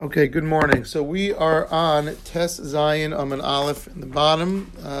Okay, good morning. So we are on Tes Zayin Amen Aleph in the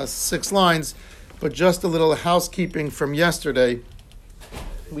bottom 6 lines, but just a little housekeeping from yesterday.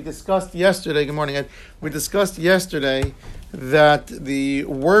 We discussed yesterday, good morning, Ed. We discussed yesterday that the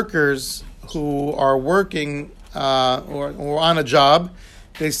workers who are working or on a job,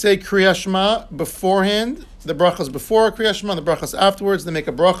 they say Kriya Shema beforehand, the Brachos before Kriya Shema, the Brachos afterwards. They make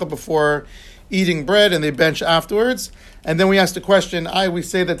a bracha before eating bread and they bench afterwards. And then we asked the question, we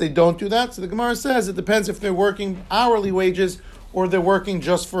say that they don't do that. So the Gemara says it depends if they're working hourly wages or they're working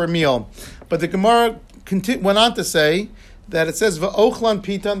just for a meal. But the Gemara went on to say that it says, V'ochlan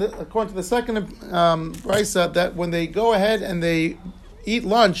pita, according to the second brisa, that when they go ahead and they eat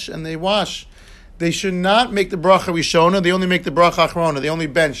lunch and they wash, they should not make the bracha rishona, they only make the bracha achrona, they only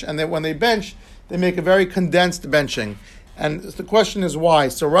bench. And then when they bench, they make a very condensed benching. And the question is why.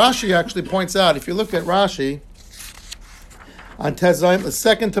 So Rashi actually points out, if you look at Rashi, on Tezayim, the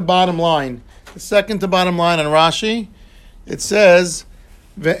second to bottom line on Rashi, it says,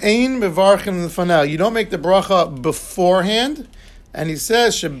 Ve'ein mevarchin l'fanel. You don't make the bracha beforehand, and he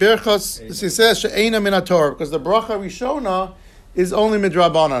says, she'eina min haTorah, because the bracha rishona is only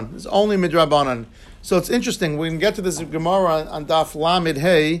midrabanan. So it's interesting. We can get to this Gemara on Daf Lamed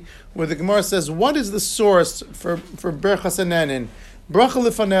Hey, where the Gemara says, what is the source for Berchas Hanenin? Bracha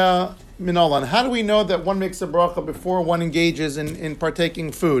lefaneh minolan. How do we know that one makes a bracha before one engages in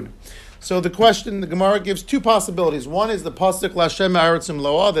partaking food? So the Gemara gives two possibilities. One is the pasuk L'Hashem ha'aretzim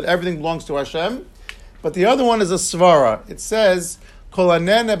loah, that everything belongs to Hashem. But the other one is a svara. It says, Kol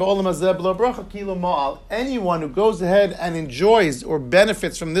haneneh ba'olam hazeh b'lo bracha kilu ma'al. Anyone who goes ahead and enjoys or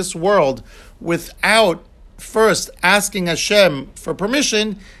benefits from this world without first asking Hashem for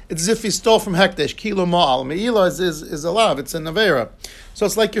permission, it's as if he stole from Hekdesh. Kilo ma'al. Me'ila is a lav. It's a nevera. So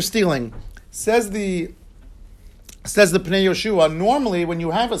it's like you're stealing. Says the Pnei Yoshua, normally when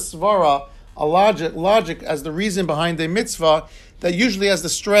you have a svara, a logic as the reason behind a mitzvah, that usually has the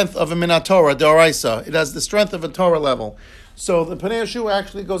strength of a minat Torah, d'oraisa. It has the strength of a Torah level. So the Pnei Yoshua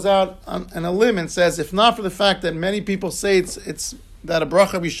actually goes out on a limb and says, if not for the fact that many people say it's that a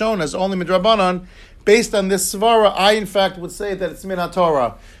bracha rishona is only midrabanan, based on this svara, I in fact would say that it's min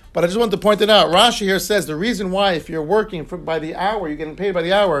haTorah. But I just want to point it out. Rashi here says the reason why, if you're working by the hour, you're getting paid by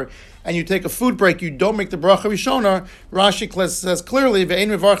the hour, and you take a food break, you don't make the bracha rishona. Rashi says clearly, ve'ein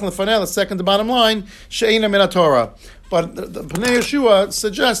mevarchin lefaneh, the second to bottom line, she'eina min haTorah. But the Pnei Yeshua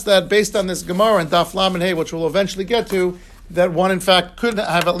suggests that based on this Gemara and Daf Lamed Hey, which we'll eventually get to, that one in fact could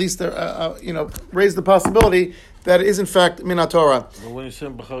have at least raised the possibility that it is in fact min haTorah. When you say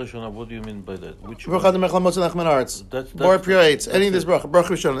bracha rishona, what do you mean by that? Which bracha demechla motza lech min haaretz. Bar priyates. Any of this bracha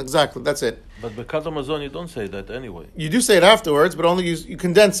rishona. Exactly. That's it. But b'kat hamazon you don't say that anyway. You do say it afterwards, but only you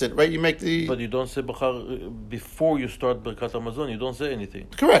condense it, right? You make the. But you don't say bracha before you start b'kat hamazon. You don't say anything.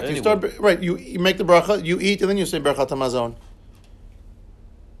 Correct. Anyway. You start right. You make the bracha, you eat, and then you say b'kat hamazon.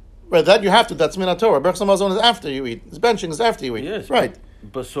 Right. That you have to. That's min haTorah. B'kat hamazon is after you eat. It's benching is after you eat. Yes. Right.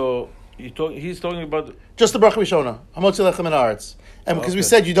 But so. He's talking about just the bracha rishona, hamotzi lechem min haaretz, and because we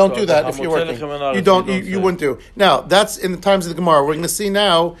said you don't do that if you're working, you wouldn't do. Now that's in the times of the Gemara. We're going to see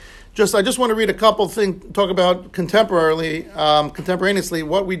now. I just want to read a couple things. Talk about contemporaneously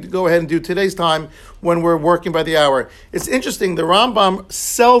what we go ahead and do today's time when we're working by the hour. It's interesting. The Rambam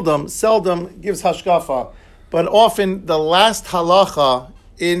seldom gives hashkafa, but often the last halacha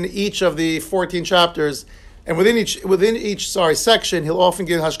in each of the 14 chapters. And within each section, he'll often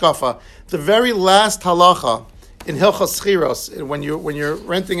give hashkafa. The very last halacha in Hilchos Schiros, when you're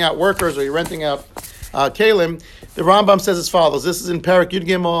renting out workers or you're renting out kalim, the Rambam says as follows. This is in Parak Yud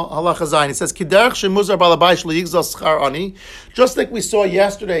Gimel Halacha Zayin. It says, "Kiderech shemuzar balabayis liyigzal schar ani." Just like we saw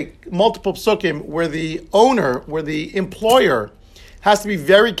yesterday, multiple psukim where the employer has to be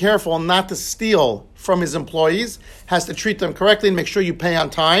very careful not to steal from his employees, has to treat them correctly and make sure you pay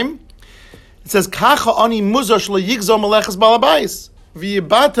on time. It says, "Kacha ani muzar shlo yigzol meleches balabais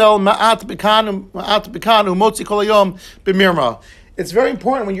v'yibatel ma'at bekan umotzi kol hayom b'mirma." It's very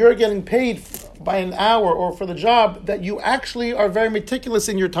important when you're getting paid by an hour or for the job that you actually are very meticulous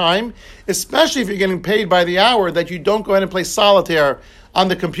in your time, especially if you're getting paid by the hour, that you don't go ahead and play solitaire on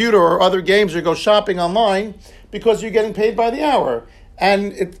the computer or other games or go shopping online because you're getting paid by the hour.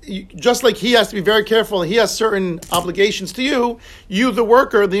 And just like he has to be very careful, he has certain obligations to you, the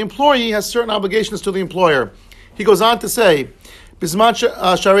worker, the employee, has certain obligations to the employer. He goes on to say, you know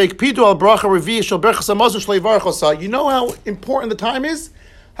how important the time is?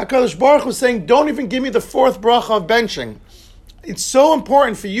 HaKadosh Baruch Hu is saying, don't even give me the fourth bracha of benching. It's so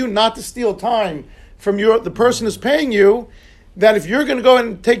important for you not to steal time from the person who's paying you, that if you're going to go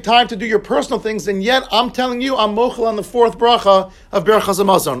and take time to do your personal things, and yet I'm telling you, I'm mochel on the fourth bracha of Brachos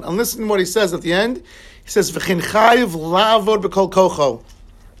Hamazon. And listen to what he says at the end. He says, "V'chin chayiv la'avod b'kol kocho."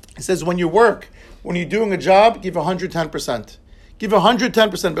 He says, when you work, when you're doing a job, give 110%. Give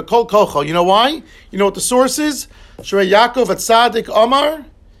 110%, b'kol kocho. You know why? You know what the source is? Shrei Yaakov Atzadik Omar.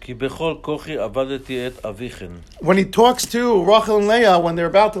 כי בכל כוחי עבדתי את אביכם. When he talks to Rachel and Leah, when they're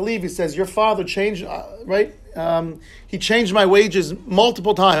about to leave, he says, your father changed, right? He changed my wages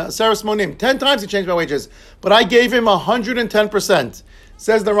multiple times. Saras Monim, 10 times he changed my wages. But I gave him 110%.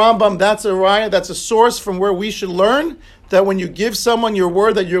 Says the Rambam, that's a raya, that's a source from where we should learn that when you give someone your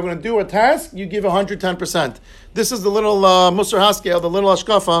word that you're going to do a task, you give 110%. This is the little Musar Haskel, the little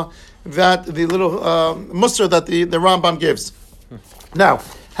Ashkafa, that the little Musar that the Rambam gives. Now,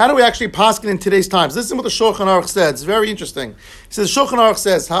 how do we actually paskin in today's times? Listen what the Shulchan Aruch said. It's very interesting. He says, Shulchan Aruch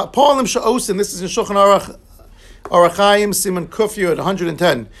says, Paul Sha'osin, this is in Shulchan Aruch, Arachayim, Simon Kufyu at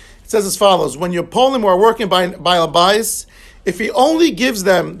 110. It says as follows, when your Polim who are working by Abayis, if he only gives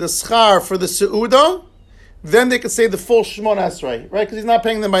them the schar for the Seudah, then they could say the full Shemon Esrei, right? Because he's not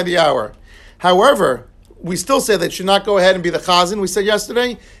paying them by the hour. However, we still say they should not go ahead and be the Chazan. We said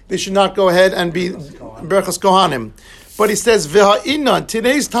yesterday, they should not go ahead and be Berachos Kohanim. But he says, "V'ha'inna."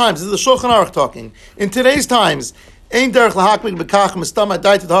 Today's times, this is the Shulchan Aruch talking. In today's times, ein derech lahakmik b'kach mistama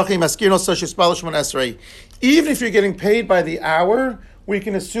daitet hachim askirno sashish balashman esrei. Even if you're getting paid by the hour, we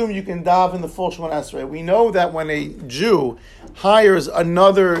can assume you can daven in the full Shemon Esrei. We know that when a Jew hires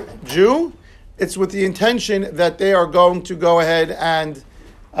another Jew, it's with the intention that they are going to go ahead and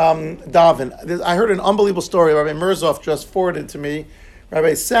daven. I heard an unbelievable story. Rabbi Mirzov just forwarded to me.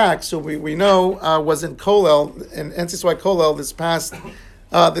 Rabbi Sachs, who we know was in Kolel, in NCSY Kolel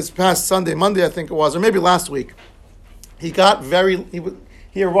this past Sunday, Monday I think it was, or maybe last week. He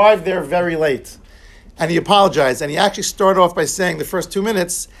arrived there very late, and he apologized. And he actually started off by saying the first 2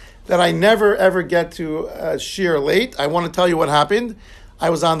 minutes that I never ever get to shear late. I want to tell you what happened. I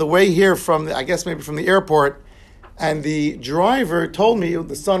was on the way here from the airport, and the driver told me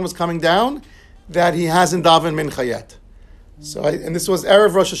the sun was coming down that he hasn't davened mincha yet. So, and this was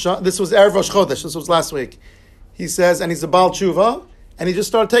Erev Rosh Chodesh. This was last week. He says, and he's a Baal Tshuva, and he just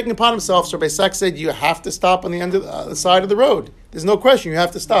started taking upon himself. So Rabbi Sachs said, you have to stop on the end of the side of the road. There's no question, you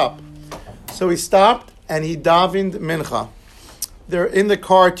have to stop. So he stopped, and he davened mincha. They're in the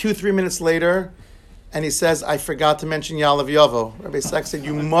car 2-3 minutes later, and he says, I forgot to mention Yalav Yavo. Rabbi Sachs said,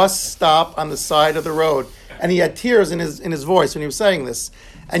 you must stop on the side of the road. And he had tears in his voice when he was saying this.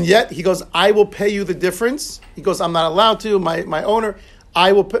 And yet, he goes, I will pay you the difference. He goes, I'm not allowed to. My owner,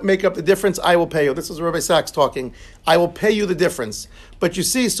 I will make up the difference. I will pay you. This is Rabbi Sachs talking. I will pay you the difference. But you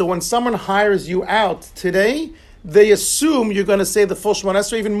see, so when someone hires you out today, they assume you're going to say the full Shemon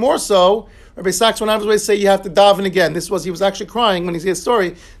Esrei. Even more so, Rabbi Sachs went out of his way to say you have to daven again. He was actually crying when he said the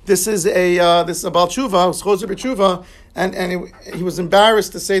story. This is a Baal Tshuva, Chozer B'Tshuva, and he was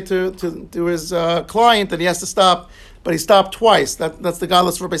embarrassed to say to his client that he has to stop. But he stopped twice. That's the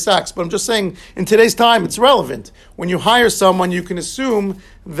godless Rabbi Sachs. But I'm just saying, in today's time, it's relevant. When you hire someone, you can assume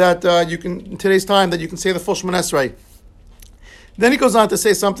that in today's time, that you can say the full Shemon Esrei. Then he goes on to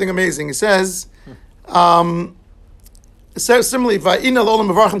say something amazing. He says, similarly,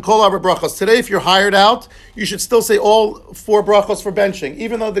 today, if you're hired out, you should still say all 4 brachos for benching,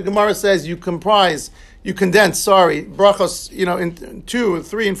 even though the Gemara says you condense, brachos, in 2,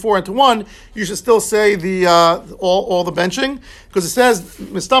 3, and 4 into 1, you should still say the all the benching, because it says,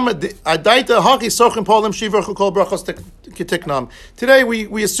 today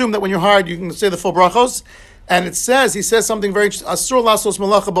we assume that when you're hired, you can say the full brachos, and he says something very interesting,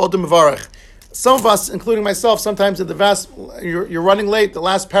 some of us, including myself, sometimes at you're running late. The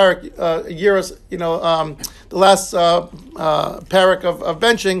last parak the last parak of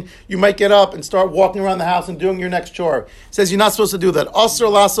benching, you might get up and start walking around the house and doing your next chore. It says you're not supposed to do that. Asr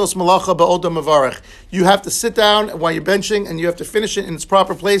lasos malacha ba'odam mavarech. You have to sit down while you're benching, and you have to finish it in its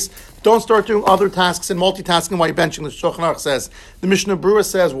proper place. Don't start doing other tasks and multitasking while you're benching. The Shulchan Aruch says. The Mishnah Berurah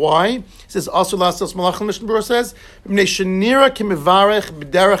says why? It says asr lasos malacha. The Mishnah Berurah says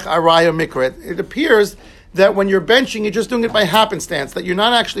it appears that when you're benching, you're just doing it by happenstance, that you're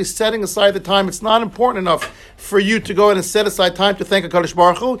not actually setting aside the time. It's not important enough for you to go in and set aside time to thank HaKadosh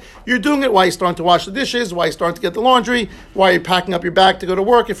Baruch Hu. You're doing it while you're starting to wash the dishes, while you're starting to get the laundry, while you're packing up your bag to go to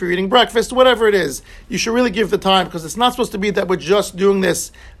work, if you're eating breakfast, whatever it is. You should really give the time, because it's not supposed to be that we're just doing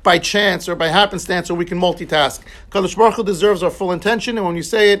this by chance or by happenstance, or we can multitask. HaKadosh Baruch Hu deserves our full attention, and when you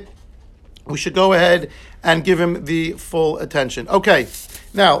say it, we should go ahead and give him the full attention. Okay.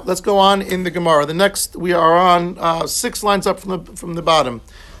 Now, let's go on in the Gemara. The next, we are on 6 lines up from the bottom.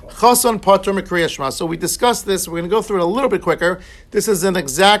 Chasan Patur Mikriya Shema. So we discussed this. We're going to go through it a little bit quicker. This is an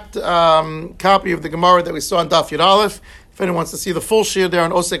exact copy of the Gemara that we saw in Daf Yud Aleph. If anyone wants to see the full shir there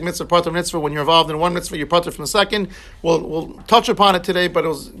on Osek Mitzvah, Patur Mitzvah, when you're involved in one mitzvah, you're Patur from the second. We'll touch upon it today, but it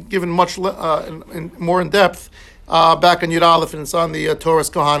was given much more in depth back in Yud Aleph, and it's on the Torah's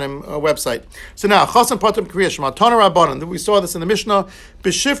Kohanim website. So now, Chasan Patur Kriya Shema, Tana Rabbanan. We saw this in the Mishnah.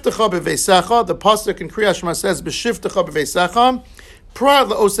 B'shiftecha b'veisecha. The pasuk in Kriya Shema says, B'shiftecha b'veisecha. Prat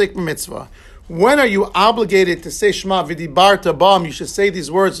le'osek b'mitzvah. When are you obligated to say Shema v'dibarta bam? You should say these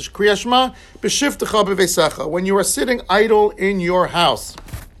words, Kriya Shema, b'shiftecha b'veisecha. When you are sitting idle in your house.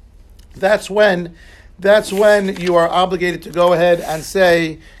 That's when you are obligated to go ahead and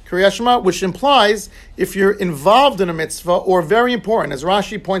say Kriya Shema, which implies if you're involved in a mitzvah or very important, as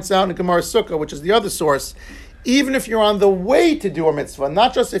Rashi points out in Gemara Sukkah, which is the other source, even if you're on the way to do a mitzvah,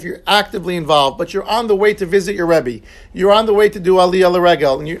 not just if you're actively involved, but you're on the way to visit your Rebbe, you're on the way to do Aliyah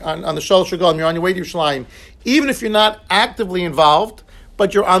L'Regel, and on the Shalosh Regalim, you're on your way to Yerushalayim, even if you're not actively involved,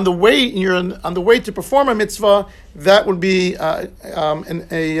 but you're on the way to perform a mitzvah, that would be a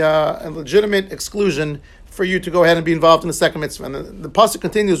legitimate exclusion for you to go ahead and be involved in the second mitzvah. And the pasuk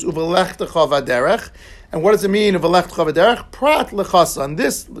continues, Uvelechtecha v'derech. And what does it mean, Uvelechtecha v'derech? Prat lechasan.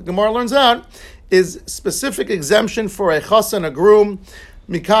 This, the Gemara learns out, is specific exemption for a chasan, a groom.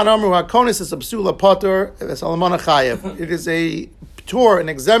 Mikan amru hakonis is absula patur esalamana chayev. It is a ptur, an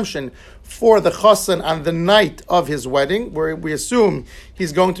exemption for the chasan on the night of his wedding, where we assume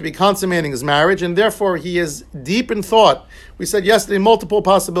he's going to be consummating his marriage, and therefore he is deep in thought. We said yesterday multiple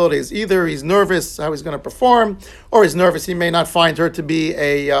possibilities. Either he's nervous how he's going to perform, or he's nervous he may not find her to be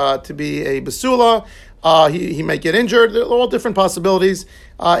a basula. He may get injured. There are all different possibilities.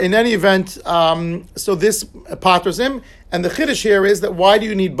 In any event, so this paters him. And the chiddush here is that why do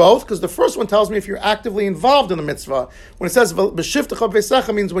you need both? Because the first one tells me if you're actively involved in the mitzvah. When it says b'shiftecha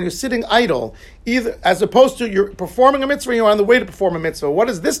v'secha means when you're sitting idle, either as opposed to you're performing a mitzvah, you're on the way to perform a mitzvah. What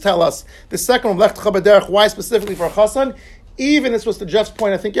does this tell us? The second one, lechtecha b'derech, why specifically for a chasan? Even, this was to Jeff's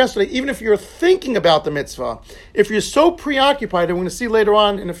point, I think yesterday, even if you're thinking about the mitzvah, if you're so preoccupied, and we're going to see later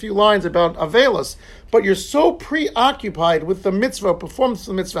on in a few lines about Avelos, but you're so preoccupied with the mitzvah, performance of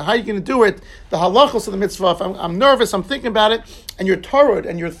the mitzvah, how are you going to do it, the halachos of the mitzvah, if I'm nervous, I'm thinking about it, and you're torud,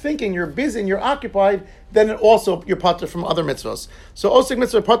 and you're thinking, you're busy, and you're occupied, then it also you're patur from other mitzvahs. So Osek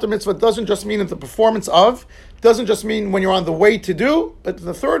mitzvah, patur mitzvah doesn't just mean at the performance of, doesn't just mean when you're on the way to do, but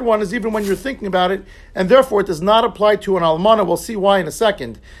the third one is even when you're thinking about it, and therefore it does not apply to an almana. We'll see why in a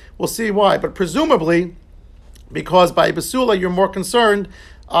second. We'll see why. But presumably, because by basula you're more concerned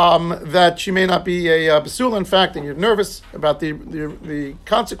that she may not be a basula, in fact, and you're nervous about the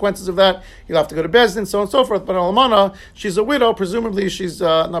consequences of that. You'll have to go to Bezdin, so on and so forth. But almana, she's a widow. Presumably, she's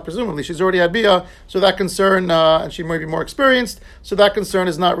she's already had bia, so that concern, and she may be more experienced, so that concern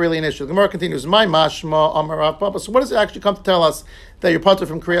is not really an issue. The Gemara continues, my mashma amar Rav Papa. So what does it actually come to tell us that you're patur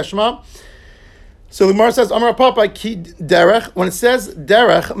from Kriya Shema? So the Gemara says, Amar Papa ki derech. When it says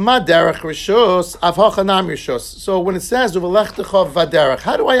derech, ma derech rishos, avhachanam rishos. So when it says uvelechtecha vaderech,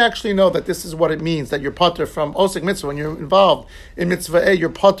 how do I actually know that this is what it means, that you're patur from Osek mitzvah? When you're involved in mitzvah A, you're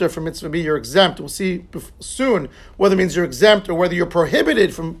patur from mitzvah B, you're exempt. We'll see soon whether it means you're exempt or whether you're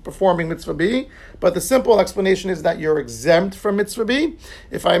prohibited from performing mitzvah B. But the simple explanation is that you're exempt from mitzvah B.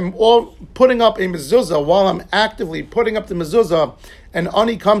 If I'm putting up a mezuzah while I'm actively putting up the mezuzah, and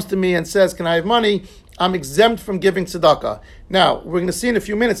Ani comes to me and says, can I have money? I'm exempt from giving tzedakah. Now, we're going to see in a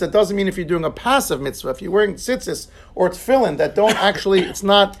few minutes, that doesn't mean if you're doing a passive mitzvah, if you're wearing tzitzis or tefillin, that don't actually, you're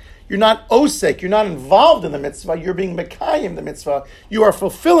not osek, you're not involved in the mitzvah, you're being mekayim the mitzvah, you are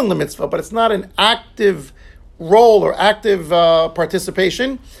fulfilling the mitzvah, but it's not an active role or active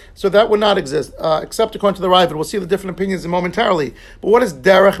participation, so that would not exist, except according to the Ravid. We'll see the different opinions momentarily. But what does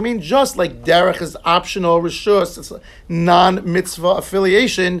derech mean? Just like derech is optional, rishus, it's a non-mitzvah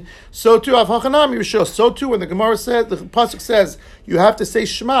affiliation, so too avhachanami rishus. So too when the Gemara says, the pasuk says, you have to say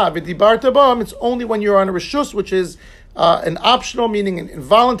Shema v'dibarta bam, it's only when you're on a rishus, which is an optional, meaning an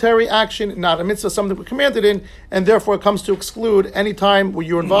involuntary action, not a mitzvah, something we're commanded in, and therefore it comes to exclude any time where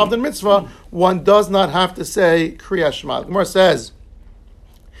you're involved in mitzvah, one does not have to say Kriya Shema. The Gemara says,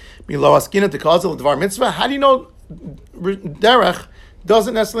 Milo askina tekazal dvar mitzvah. How do you know derech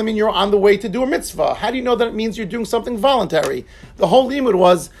doesn't necessarily mean you're on the way to do a mitzvah? How do you know that it means you're doing something voluntary? The whole limud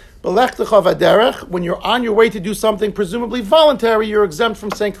was Belechtecha vaderech, when you're on your way to do something presumably voluntary, you're exempt from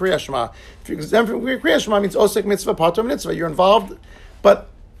saying Kriya Shema. If you're exempt from Kriya Shema, it means Osek mitzvah, patur mitzvah. You're involved, but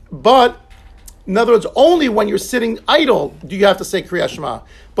in other words, only when you're sitting idle do you have to say Kriya Shema.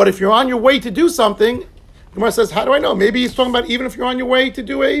 But if you're on your way to do something, Gemara says, how do I know? Maybe he's talking about even if you're on your way to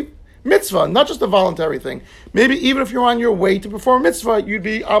do a mitzvah, not just a voluntary thing. Maybe even if you're on your way to perform mitzvah, you'd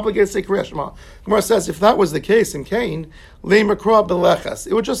be obligated to say Kriya Shema. Gemara says if that was the case in Cain, le'makra belechas,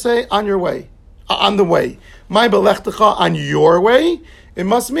 it would just say on your way, on the way. My belechtecha, on your way. It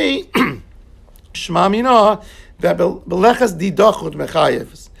must mean Shema mina that belechas didachut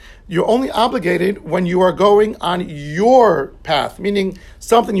mechayevs. You're only obligated when you are going on your path, meaning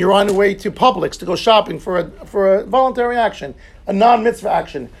something you're on the way to Publix to go shopping for a voluntary action, a non-mitzvah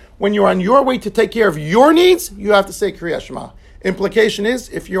action. When you're on your way to take care of your needs, you have to say Kriya Shema. Implication is,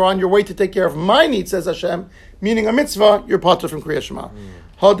 if you're on your way to take care of my needs, says Hashem, meaning a mitzvah, you're patur from Kriya Shema.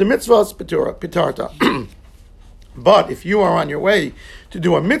 Ha de mitzvahs pitarta. But if you are on your way to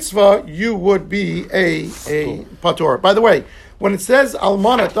do a mitzvah, you would be a patur. By the way, when it says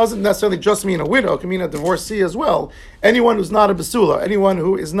almana, it doesn't necessarily just mean a widow. It can mean a divorcee as well. Anyone who's not a basula, anyone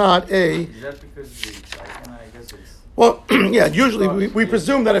who is not a... Is that because I guess it's... Well, yeah, usually we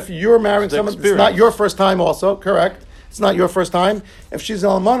presume that if you're marrying someone, it's not your first time also, correct? It's not your first time. If she's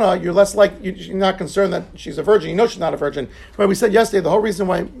an almana, you're less you're not concerned that she's a virgin. You know she's not a virgin. Right? We said yesterday, the whole reason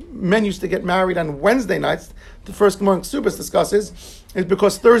why men used to get married on Wednesday nights, the first Gemara in Subas discusses, is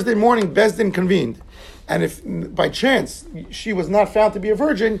because Thursday morning Bezdin convened. And if by chance she was not found to be a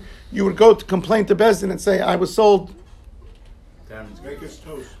virgin, you would go to complain to Bezdin and say, I was sold. Make us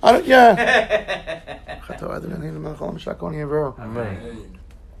toast.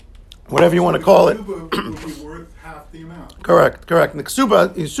 Whatever you want to call it. Would be worth half the amount. Correct. And the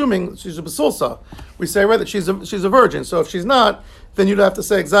ksuba, assuming she's a basulsa, we say right that she's a virgin. So if she's not, then you'd have to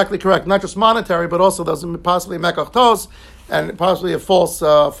say exactly correct, not just monetary, but also there's possibly a mekach tos and possibly a false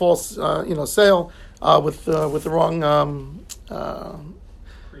sale with the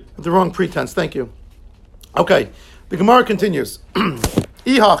wrong pretense. Thank you. Okay, the Gemara continues.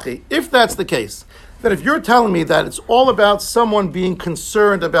 Ihachi, if that's the case, that if you're telling me that it's all about someone being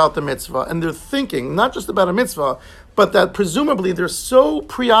concerned about the mitzvah and they're thinking not just about a mitzvah, but that presumably they're so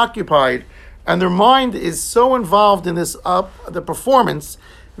preoccupied and their mind is so involved in this the performance,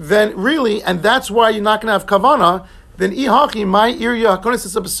 then really, and that's why you're not going to have kavana, then ihachi my irya hakonis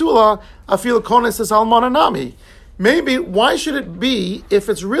is absula afil konis is almana nami. Maybe why should it be if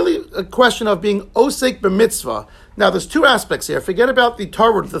it's really a question of being osek b'mitzvah? Now, there's two aspects here. Forget about the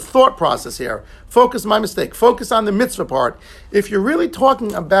Torah, the thought process here. Focus on the mitzvah part. If you're really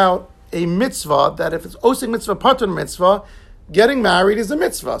talking about a mitzvah, that if it's osek mitzvah, patur mitzvah, getting married is a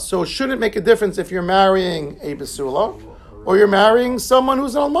mitzvah. So it shouldn't make a difference if you're marrying a basula or you're marrying someone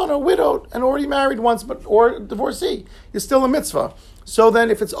who's an almana, widowed, and already married once, or a divorcee. You're still a mitzvah. So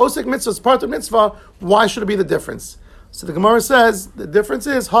then if it's osek mitzvah, it's patur mitzvah, why should it be the difference? So the Gemara says the difference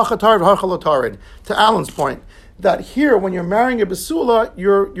is hachatarid, hachalotarid. To Alan's point, that here, when you're marrying a basula,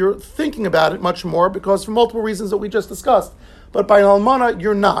 you're thinking about it much more because for multiple reasons that we just discussed. But by an almana,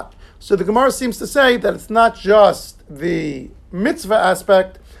 you're not. So the Gemara seems to say that it's not just the mitzvah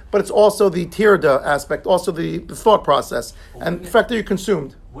aspect, but it's also the tirda aspect, also the thought process, and the fact that you're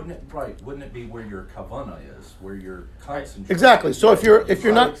consumed. Wouldn't it be where your kavana is, where you're concentrating? Exactly. So if you're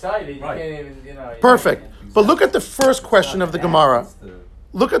not excited, you right. can't even, perfect. But look at the first question of the Gemara.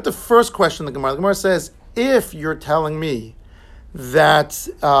 Look at the first question of the Gemara. The Gemara says, if you're telling me that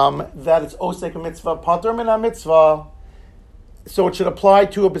that it's osek mitzvah, patur min mitzvah, so it should apply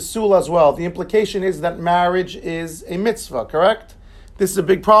to a basula as well. The implication is that marriage is a mitzvah, correct? This is a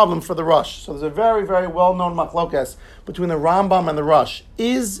big problem for the Rush. So there's a very, very well-known machlokes between the Rambam and the Rush.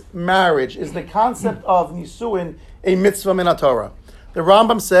 Is the concept of nisuin a mitzvah min Torah? The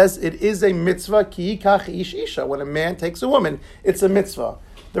Rambam says it is a mitzvah ki yikach ish isha. When a man takes a woman, it's a mitzvah.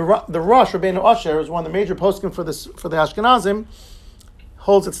 The Rosh, Rabbeinu Asher, is one of the major poskim for the Ashkenazim,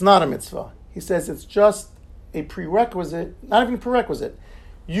 holds it's not a mitzvah. He says it's just a prerequisite, not even a prerequisite.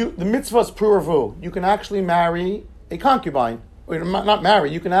 The mitzvah is pru'avu. You can actually marry a concubine. Or not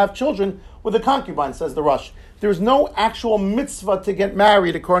marry, you can have children with a concubine, says the Rosh. There's no actual mitzvah to get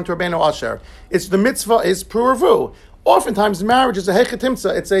married according to Rabbeinu Asher. It's the mitzvah is pru'avu. Oftentimes marriage is a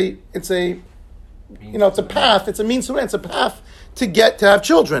hechetimtza. It's a path, it's a means to end, it's a path to have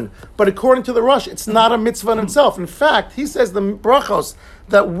children. But according to the Rosh, it's not a mitzvah in itself. In fact, he says the brachos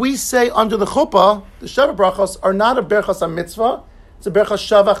that we say under the chuppah, the Sheva brachos, are not a berachos mitzvah, it's a berachos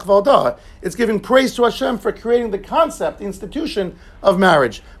shavach vodah. It's giving praise to Hashem for creating the concept, the institution of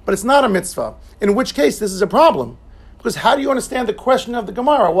marriage. But it's not a mitzvah, in which case this is a problem. Because how do you understand the question of the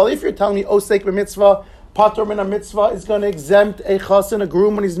Gemara? Well, if you're telling me osek b'mitzvah, patur min mitzvah is going to exempt a chassan, a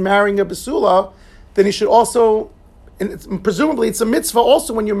groom, when he's marrying a basula, then he should also, and presumably it's a mitzvah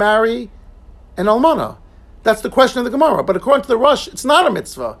also when you marry an almana. That's the question of the Gemara. But according to the Rush, it's not a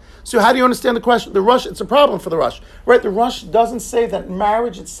mitzvah. So how do you understand the question? The Rush, it's a problem for the Rush. Right? The Rush doesn't say that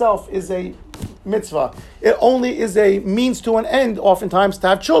marriage itself is a mitzvah. It only is a means to an end, oftentimes, to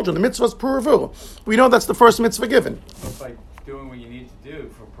have children. The mitzvah is puravu. We know that's the first mitzvah given. It's like doing what you need to do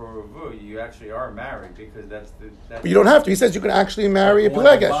for puravu. You actually are married because that's But you don't have to. He says you can actually marry a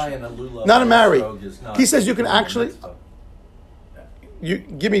pilegesh. Not a marry. He says you can actually... You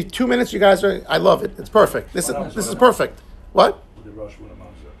give me 2 minutes, you guys are... I love it. It's perfect. This is perfect. What? The Rosh with a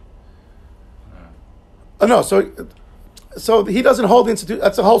Oh, no, so he doesn't hold the institute.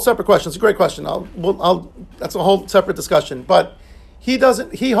 That's a whole separate question. It's a great question. That's a whole separate discussion. But he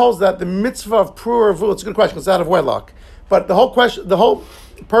doesn't. He holds that the mitzvah of puravu. It's a good question. It's out of wedlock. But the whole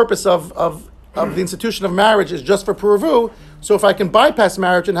purpose of the institution of marriage is just for puravu. So if I can bypass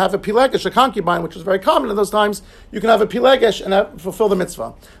marriage and have a pilegesh, a concubine, which was very common in those times, you can have a pilegesh and fulfill the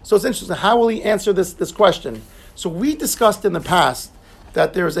mitzvah. So it's interesting. How will he answer this question? So we discussed in the past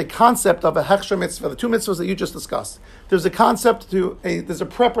that there is a concept of a hechsher mitzvah, the two mitzvahs that you just discussed. There's a concept there's a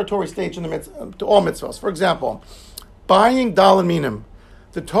preparatory stage in the mitzvah, to all mitzvahs. For example, buying dalin minim.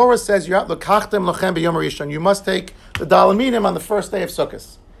 The Torah says you must take the dalin minim on the first day of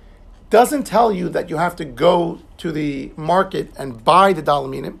Sukkot. Doesn't tell you that you have to go to the market and buy the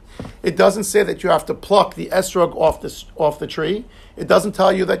dalin minim. It doesn't say that you have to pluck the esrog off the tree. It doesn't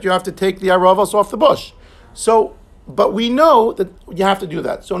tell you that you have to take the aravos off the bush. But we know that you have to do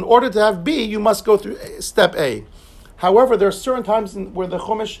that. So in order to have B, you must go through step A. However, there are certain times where the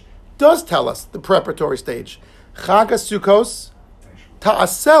Chumash does tell us the preparatory stage. Chag HaSukkos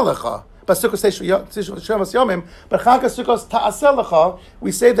ta'aseh lecha. But Chag HaSukkos ta'aseh lecha,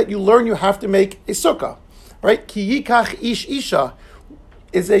 we say that you learn you have to make a sukkah. Right? Ki yikach ish isha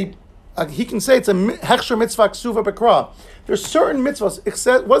is he can say it's a hechsher mitzvah ksuva b'kra. There's certain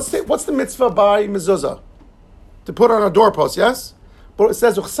mitzvahs. What's the mitzvah by mezuzah? To put on a doorpost, yes? But it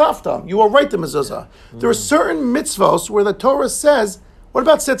says, Uchsaftam, you will write the mezuzah. There are certain mitzvahs where the Torah says, what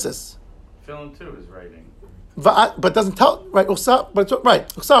about tzitzis? Film 2 is writing. But it doesn't tell, right,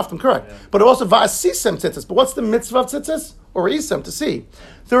 Uchsaftam, correct. Yeah. But also, va'asisem tzitzis. But what's the mitzvah of tzitzis? Or isem, to see.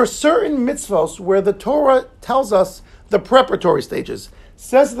 There are certain mitzvahs where the Torah tells us the preparatory stages.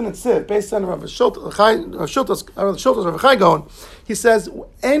 Says the Netziv, based on Rav Shultas Rav Chai Gaon, he says,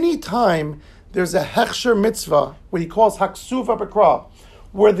 any time there's a hechsher mitzvah, what he calls haksuva b'kra,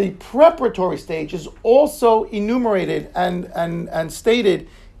 where the preparatory stage is also enumerated and stated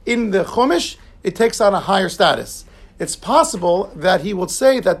in the Chumash, it takes on a higher status. It's possible that he would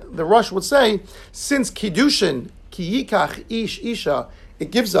say, that the Rush would say, since kiddushin, ki yikach ish isha, it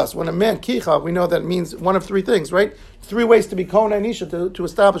gives us, when a man, kicha, we know that means one of three things, right? 3 ways to be kona and isha, to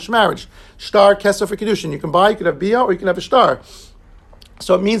establish marriage. Shtar, kesef, or kiddushin. You can buy, you can have bia, or you can have a shtar.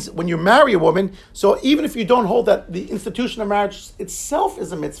 So it means when you marry a woman, so even if you don't hold that the institution of marriage itself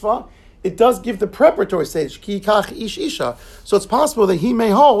is a mitzvah, it does give the preparatory stage, ki kach ish isha. So it's possible that he may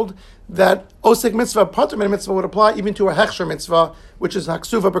hold that Osek mitzvah, Pטור mitzvah would apply even to a hechsher mitzvah, which is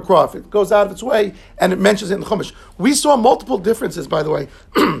haksuva b'kra. If it goes out of its way and it mentions it in the Chumash. We saw multiple differences, by the way,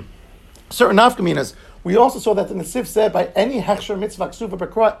 certain nafkaminas. We also saw that the Netziv said by any hechsher mitzvah, haksuva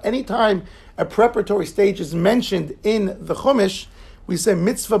b'kra, anytime a preparatory stage is mentioned in the Chumash, we say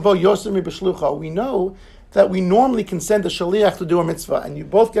mitzvah bo yosem b'shlucha. We know that we normally can send a shaliach to do a mitzvah, and you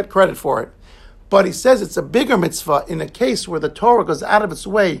both get credit for it. But he says it's a bigger mitzvah in a case where the Torah goes out of its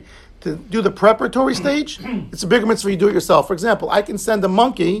way to do the preparatory stage. It's a bigger mitzvah you do it yourself. For example, I can send a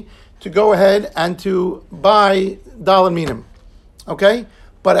monkey to go ahead and to buy dalin minim, okay?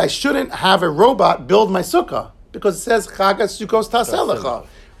 But I shouldn't have a robot build my sukkah because it says Chag HaSukkos ta'aseh lecha,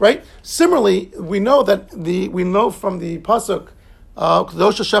 right? Similarly, we know from the pasuk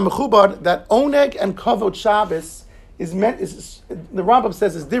Kadosh Hashem Mechubad that oneg and kavod Shabbos is the Rambam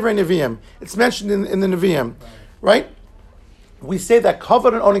says is divrei neviim. It's mentioned in the neviim, right? We say that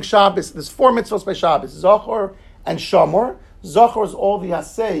kavod and oneg Shabbos. There's 4 mitzvahs by Shabbos: Zachor and Shamor. Zachor is all the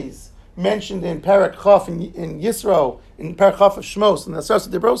assays mentioned in Perek Chaf in Yisro, in Perek Chaf of Shmos, in the Asar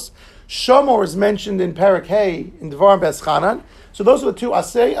Dibros. Shamor is mentioned in Perek Hey in Devarim Be'ez Chanan. So those are the 2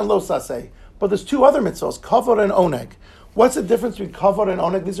 assay and los assay. But there's 2 other mitzvahs: kavod and oneg. What's the difference between kavod and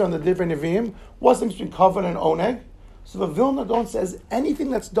oneg? These are on the divrei neviim. What's the difference between kavod and oneg? So the Vilna Gaon says anything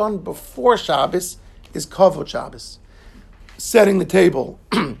that's done before Shabbos is kavod Shabbos. Setting the table,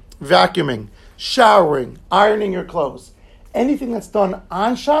 vacuuming, showering, ironing your clothes. Anything that's done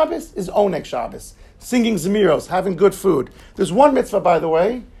on Shabbos is oneg Shabbos. Singing zemiros, having good food. There's one mitzvah, by the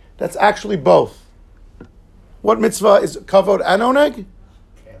way, that's actually both. What mitzvah is kavod and oneg?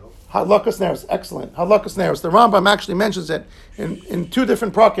 Halakas Neros, excellent. Halakas Neros. The Rambam actually mentions it in two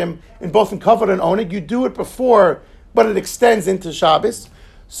different prakim, in both in Kavod and Oneg. You do it before, but it extends into Shabbos.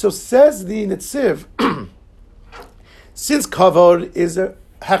 So says the Netziv, since Kavod is a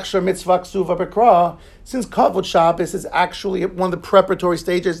Hechsher Mitzvah Ksuva B'Kra, since Kavod Shabbos is actually one of the preparatory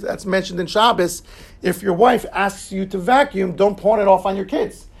stages that's mentioned in Shabbos, if your wife asks you to vacuum, don't pawn it off on your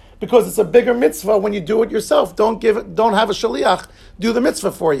kids. Because it's a bigger mitzvah when you do it yourself. Don't have a shaliach do the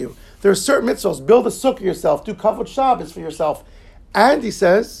mitzvah for you. There are certain mitzvahs. Build a sukkah yourself. Do kavod Shabbos for yourself. And he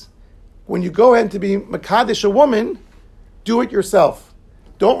says, when you go in to be mekadesh a woman, do it yourself.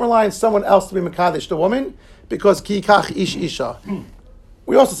 Don't rely on someone else to be mekadesh the woman, because ki kach ish isha.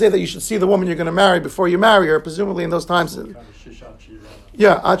 We also say that you should see the woman you're going to marry before you marry her, presumably in those times.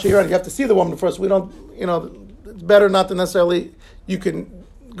 Yeah, you have to see the woman first. We don't, it's better not to necessarily, you can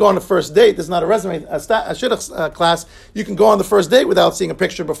go on the first date. There's not a resume, a shidduch class. You can go on the first date without seeing a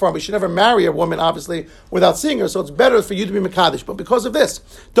picture before. But you should never marry a woman, obviously, without seeing her. So it's better for you to be mekadesh. But because of this,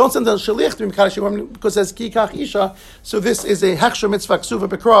 don't send a shaliach to be mekadesh a woman, because it says ki kach isha. So this is a hechsher mitzvah ksuva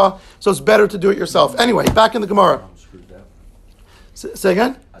b'kra. So it's better to do it yourself. Anyway, back in the Gemara. Abraham screwed that. Say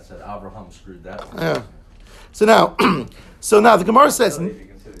again? I said Abraham screwed that one. Yeah. So now the Gemara says,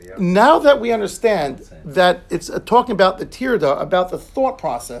 now that we understand that it's talking about the tirda, about the thought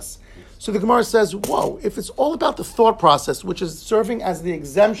process, so the Gemara says, whoa, if it's all about the thought process, which is serving as the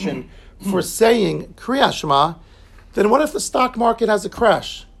exemption for saying Kriya Shema, then what if the stock market has a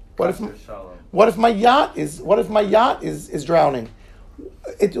crash? What if my yacht is drowning?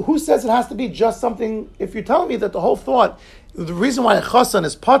 Who says it has to be just something? If you're telling me that the whole thought, the reason why a chassan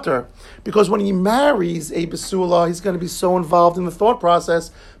is patur, because when he marries a besula, he's going to be so involved in the thought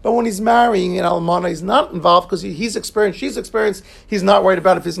process. But when he's marrying an almana, he's not involved because he's experienced, she's experienced. He's not worried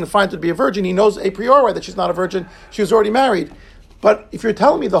about if he's going to find her to be a virgin. He knows a priori that she's not a virgin. She was already married. But if you're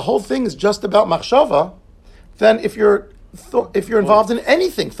telling me the whole thing is just about machshava, then if you're involved in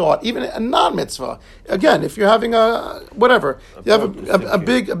anything, thought, even a non-mitzvah, again, if you're having you have a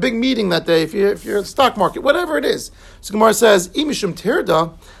big meeting that day, if you're in the stock market, whatever it is. So Gemara says, Imishum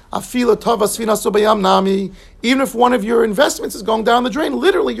tirda, afila tava svina sobayam nami, even if one of your investments is going down the drain,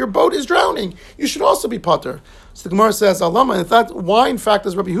 literally your boat is drowning, you should also be patur. So the Gemara says, Alama, in fact, why in fact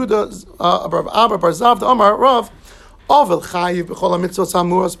does Rabbi Yehuda, Abba Barzav, the Amar, Rav, Ovel chayiv b'chol ha-mitzvot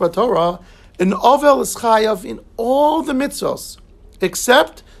hamuras b'Torah, an ovel is chayav in all the mitzvos,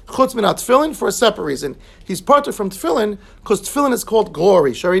 except chutz min tefillin for a separate reason. He's parted from tefillin because tefillin is called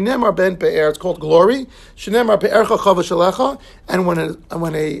glory. Shari nemar ben pe'er, it's called glory. Shenemar pe'ercha chava shalecha. And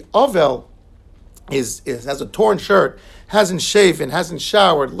when a ovel has a torn shirt, hasn't shaven, hasn't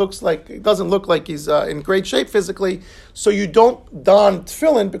showered, doesn't look like he's in great shape physically, so you don't don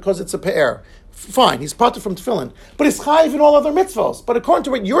tefillin because it's a pe'er. Fine, he's parted from tefillin, but he's chayiv in all other mitzvos. But according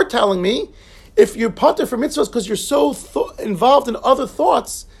to what you're telling me, if you're parted from mitzvos because you're so involved in other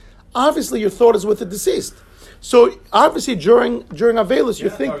thoughts, obviously your thought is with the deceased. So obviously during Avelis,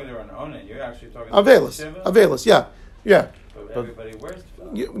 you're talking to an onen. You're actually talking to Avelis, yeah. But everybody wears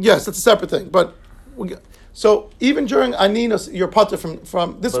tefillin. Yes, that's a separate thing. But so even during Aninus, you're parted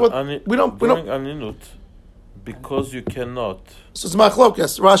from this. We don't during Aninut, because you cannot. So it's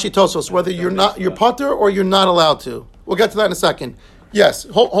machlokas, Rashi Tosos, whether you're patur or you're not allowed to. We'll get to that in a second. Yes,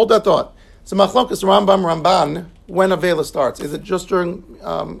 hold that thought. So machlokas Ramban, when Avela starts. Is it just during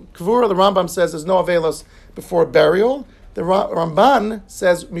Kvura? The Rambam says there's no Avelos before burial. The Ramban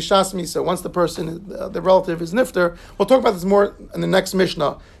says Mishas Misa, once the person, the relative is nifter. We'll talk about this more in the next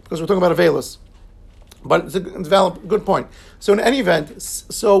Mishnah, because we're talking about Avelos. But it's a valid, good point. So in any event,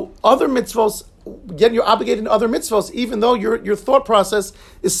 so other mitzvos, again, you're obligated in other mitzvos, even though your thought process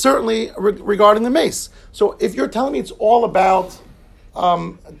is certainly regarding the mace. So if you're telling me it's all about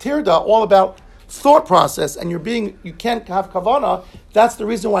tirda, all about thought process, and you can't have kavana, that's the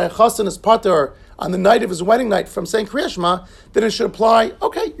reason why a chassan is patur on the night of his wedding night from saying Kriya Shema, then it should apply,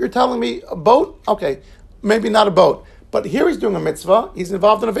 okay, you're telling me a boat? Okay, maybe not a boat. But here he's doing a mitzvah, he's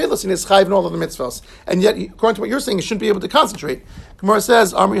involved in a velos, and he's chayiv in all of the mitzvahs. And yet, according to what you're saying, he shouldn't be able to concentrate. Gemara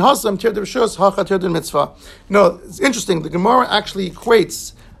says, Amri Hasam, tir de rishus, hacha tir de mitzvah. It's interesting, the Gemara actually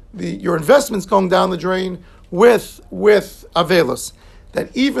equates your investments going down the drain with avelos.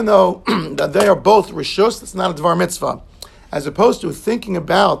 That even though that they are both rishus, it's not a dvar mitzvah. As opposed to thinking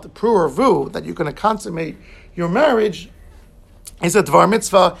about the pru or vu, that you're going to consummate your marriage, is a dvar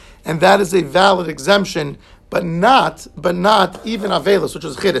mitzvah, and that is a valid exemption, but not even Avelos, which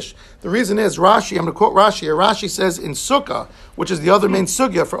is Chiddush. The reason is Rashi, I'm going to quote Rashi here. Rashi says in Sukkah, which is the other main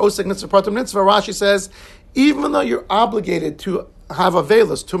sugya for Osek Mitzvah Pratam Mitzvah, Rashi says, even though you're obligated to have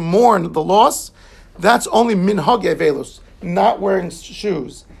Avelos, to mourn the loss, that's only minhag Avelos, not wearing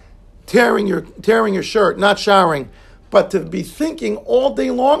shoes. tearing your shirt, not showering, but to be thinking all day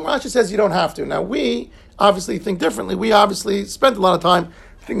long, Rashi says you don't have to. Now, we obviously think differently. We obviously spend a lot of time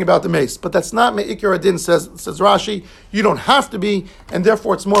thinking about the mace, but that's not Me'ikar Adin, says Rashi. You don't have to be, and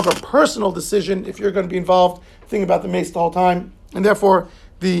therefore it's more of a personal decision if you're going to be involved thinking about the mace the whole time, and therefore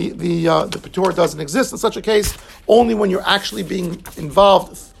the Pטור doesn't exist in such a case. Only when you're actually being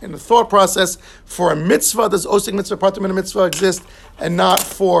involved in the thought process for a mitzvah does Osik mitzvah, Patur min mitzvah exist, and not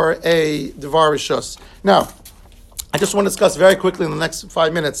for a Devar Rishus. Now, I just want to discuss very quickly in the next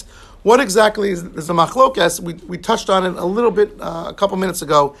 5 minutes what exactly is the machlokas. We touched on it a little bit a couple minutes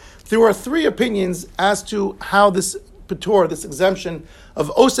ago. There are 3 opinions as to how this Pטור, this exemption of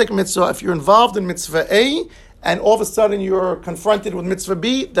Osek mitzvah, if you're involved in mitzvah A, and all of a sudden you're confronted with mitzvah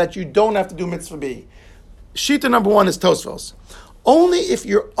B, that you don't have to do mitzvah B. Shita number 1 is Tosfos. Only if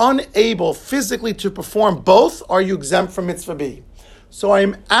you're unable physically to perform both are you exempt from mitzvah B. So I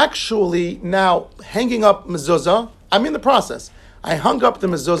am actually now hanging up mezuzah. I'm in the process. I hung up the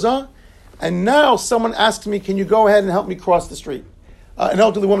mezuzah, and now someone asks me, can you go ahead and help me cross the street? An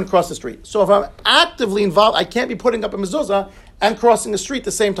elderly woman cross the street. So if I'm actively involved, I can't be putting up a mezuzah and crossing the street at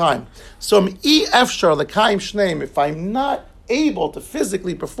the same time. So I'm efshar l'kayim shneim. If I'm not able to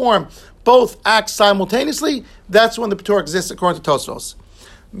physically perform both acts simultaneously, that's when the Pטור exists according to Tosfos.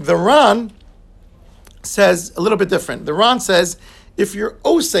 The Ran says a little bit different. The Ran says if you're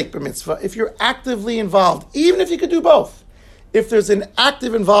osek b'mitzvah, if you're actively involved, even if you could do both, if there's an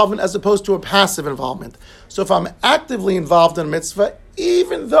active involvement as opposed to a passive involvement. So if I'm actively involved in a mitzvah,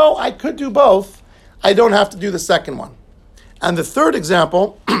 even though I could do both, I don't have to do the second one. And the third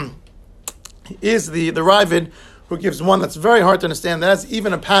example is the Ravid, who gives one that's very hard to understand. That's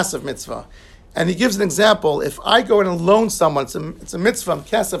even a passive mitzvah. And he gives an example. If I go in and loan someone, it's a mitzvah,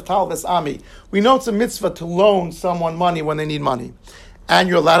 kesef talves ami. We know it's a mitzvah to loan someone money when they need money. And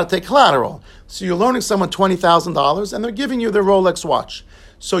you're allowed to take collateral. So you're loaning someone $20,000 and they're giving you their Rolex watch.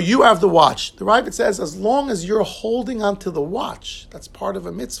 So you have the watch. The Ravid says as long as you're holding onto the watch, that's part of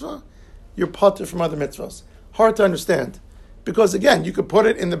a mitzvah, you're patur from other mitzvahs. Hard to understand. Because again, you could put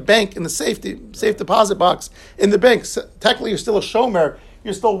it in the bank, in the safe deposit box, in the bank. So technically, you're still a shomer,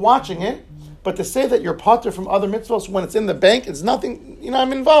 you're still watching it. But to say that you're patur from other mitzvahs when it's in the bank, it's nothing,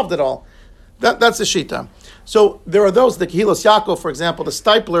 I'm involved at all. That's a shita. So there are those, the Kehilos Yaakov, for example, the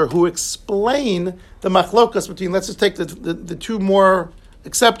Stipler, who explain the machlokas between, let's just take the 2 more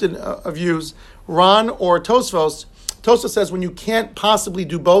accepted views, Ran or Tosfos. Tosfos says when you can't possibly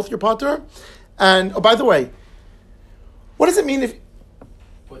do both, you're patur. And, oh, by the way, what does it mean if...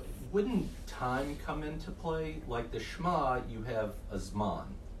 But wouldn't time come into play? Like the Shema, you have a Zman.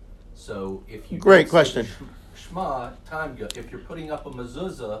 So if you... Great question. Shema, time go. If you're putting up a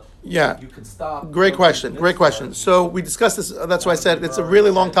mezuzah, yeah, you can stop. Great question. So we discussed this. That's why I said it's a really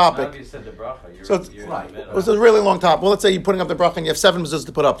long topic. You said the bracha. So it's a really long topic. Well, let's say you're putting up the bracha and you have 7 mezuzahs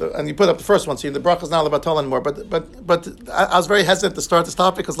to put up, and you put up the first one, so the bracha is not lebatal anymore. But I was very hesitant to start this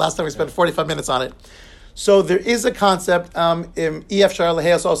topic because last time we spent 45 minutes on it. So there is a concept in efshar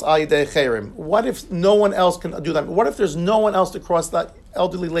leheasos al yedei cherim. What if no one else can do that? What if there's no one else to cross that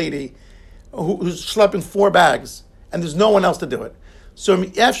elderly lady who's schlepping 4 bags, and there's no one else to do it? So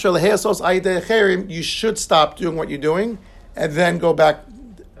efshar leheasos al yedei cherim, you should stop doing what you're doing and then go back.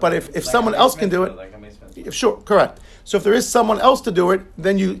 But if someone else can do it, sure, correct. So if there is someone else to do it,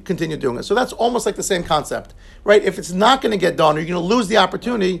 then you continue doing it. So that's almost like the same concept, right? If it's not going to get done, or you're going to lose the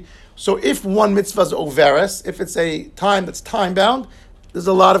opportunity. So if one mitzvah is overes, if it's a time that's time-bound, there's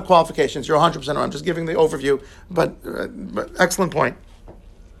a lot of qualifications. You're 100% right. I'm just giving the overview, but excellent point.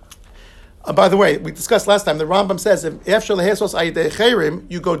 By the way, we discussed last time, the Rambam says,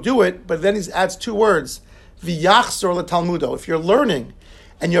 if you go do it, but then he adds 2 words, v'yachzor letalmudo. If you're learning,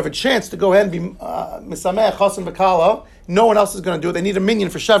 and you have a chance to go ahead and be misameh chasen v'kala, no one else is going to do it. They need a minion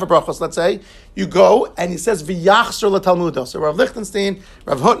for Sheva Brachos, let's say. You go, and he says, v'yachzor letalmudo. So Rav Lichtenstein,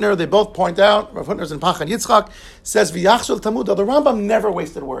 Rav Hutner, they both point out, Rav Hutner's in Pachan Yitzchak, says, v'yachzor letalmudo. The Rambam never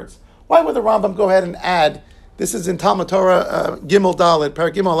wasted words. Why would the Rambam go ahead and add, this is in Talmud Torah, Gimel Daled,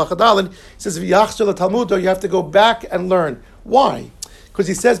 Perek Gimel Halacha Daled, he says, v'yachzor letalmudo, you have to go back and learn. Why? Because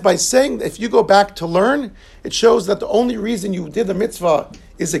he says by saying that if you go back to learn, it shows that the only reason you did the mitzvah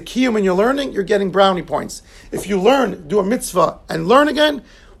is a kiyum in your learning, you're getting brownie points. If you learn, do a mitzvah, and learn again,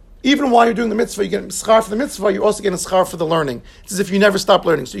 even while you're doing the mitzvah, you get schar for the mitzvah, you're also getting schar for the learning. It's as if you never stop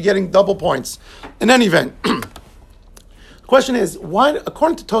learning, so you're getting double points. In any event, the question is, why?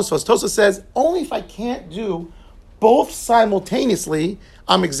 According to Tosfos says, only if I can't do both simultaneously,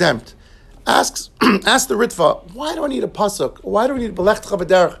 I'm exempt. Ask the Ritva, why do I need a pasuk? Why do I need B'lechtecha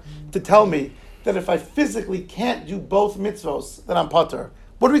b'derech to tell me that if I physically can't do both mitzvos, that I'm patur?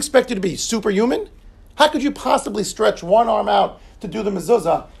 What do we expect you to be? Superhuman? How could you possibly stretch one arm out to do the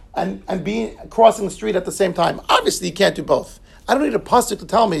mezuzah and be crossing the street at the same time? Obviously, you can't do both. I don't need a pasuk to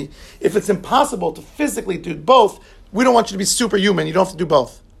tell me if it's impossible to physically do both. We don't want you to be superhuman. You don't have to do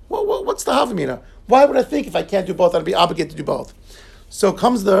both. Well, what's the havamina? Why would I think if I can't do both, I'd be obligated to do both? So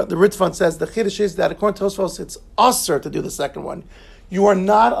comes the Ritva and says, the chiddush is that according to Tosfos, it's usher to do the second one. You are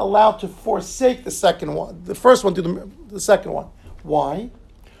not allowed to forsake the second one. The first one, do the second one. Why?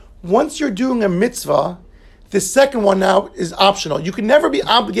 Once you're doing a mitzvah, the second one now is optional. You can never be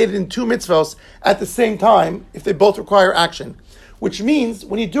obligated in two mitzvahs at the same time if they both require action. Which means,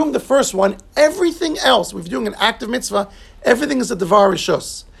 when you're doing the first one, everything else, if you're doing an active mitzvah, everything is a devar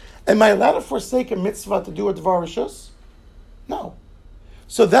rishus. Am I allowed to forsake a mitzvah to do a devar rishus? No.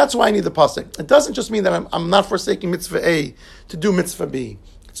 So that's why I need the pasuk. It doesn't just mean that I'm not forsaking mitzvah A to do mitzvah B.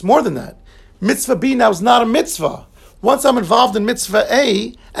 It's more than that. Mitzvah B now is not a mitzvah. Once I'm involved in mitzvah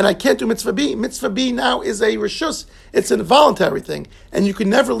A and I can't do mitzvah B now is a rishus. It's a voluntary thing. And you can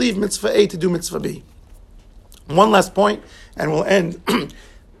never leave mitzvah A to do mitzvah B. One last point, and we'll end.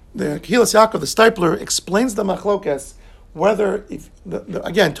 The Kehilas Yaakov, the Stipler, explains the machlokas whether,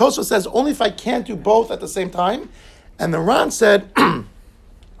 again, Tosfos says only if I can't do both at the same time. And the Ran said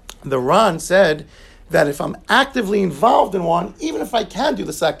that if I'm actively involved in one, even if I can do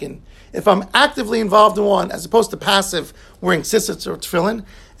the second, if I'm actively involved in one, as opposed to passive, wearing tzitzit or tefillin,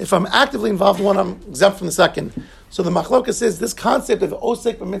 if I'm actively involved in one, I'm exempt from the second. So the machlokas is this concept of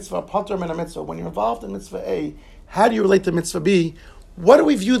Osek b'mitzvah, Pטור מן המצווה. When you're involved in mitzvah A, how do you relate to mitzvah B? What do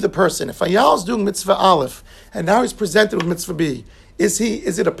we view the person? If Ayal is doing mitzvah Aleph, and now he's presented with mitzvah B, is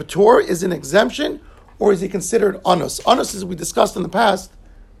it a Pטור, is it an exemption, or is he considered anus? Anus, as we discussed in the past,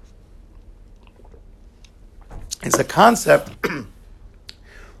 is a concept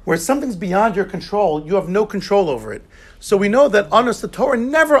where something's beyond your control, you have no control over it. So we know that anus, the Torah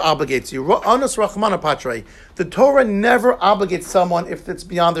never obligates you. Anus rachmana patre. The Torah never obligates someone if it's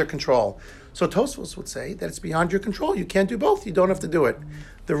beyond their control. So Tosfos would say that it's beyond your control. You can't do both. You don't have to do it.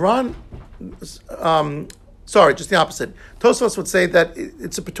 The Ran, just the opposite. Tosfos would say that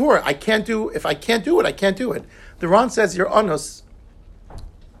it's a Pטור. If I can't do it, I can't do it. The Ran says your anus.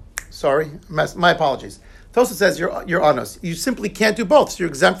 My apologies. Tosfos says you're anus. You simply can't do both, so you're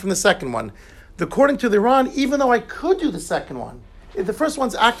exempt from the second one. According to the Ran, even though I could do the second one, if the first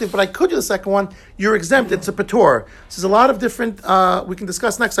one's active, but I could do the second one, you're exempt. It's a Pטור. So there's a lot of different, we can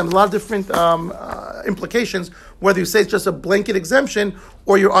discuss next time, a lot of different implications, whether you say it's just a blanket exemption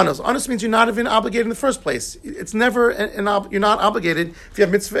or you're anus. Anus means you're not even obligated in the first place. It's never, you're not obligated if you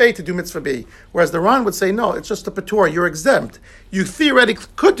have mitzvah A to do mitzvah B. Whereas the Ran would say, no, it's just a Pטור. You're exempt. You theoretically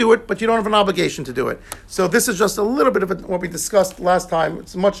could do it, but you don't have an obligation to do it. So this is just a little bit of what we discussed last time.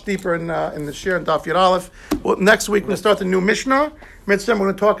 It's much deeper in the Shir and Daf Yud Aleph. Well, next week we'll start the new Mishnah. Mitzvah, we're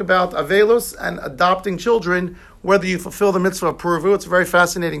going to talk about avelus and adopting children, whether you fulfill the mitzvah of pruvu. It's a very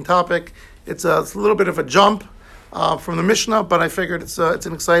fascinating topic. It's a little bit of a jump from the Mishnah, but I figured it's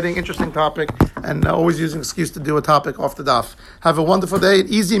an exciting, interesting topic, and always use an excuse to do a topic off the daf. Have a wonderful day, an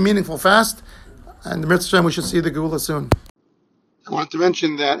easy, meaningful fast, and the mitzvah, we should see the Geula soon. I wanted to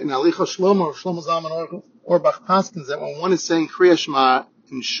mention that in Alicha Shlomo Zalman Auerbach Paskins, that when one is saying Kriya Shema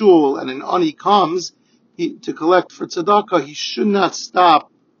in shul and an ani comes to collect for tzedakah, he should not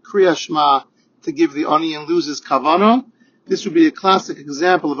stop Kriya Shema to give the ani and lose his kavanah. This would be a classic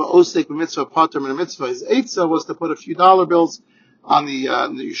example of an Osek b'mitzvah, Pטור מן המצווה. His eitzah was to put a few dollar bills on the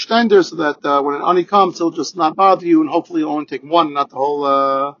Yishtender so that when an ani comes, he'll just not bother you, and hopefully he'll only take one, not the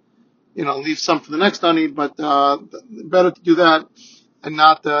whole, leave some for the next ani, but better to do that and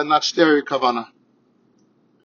not share your kavanah.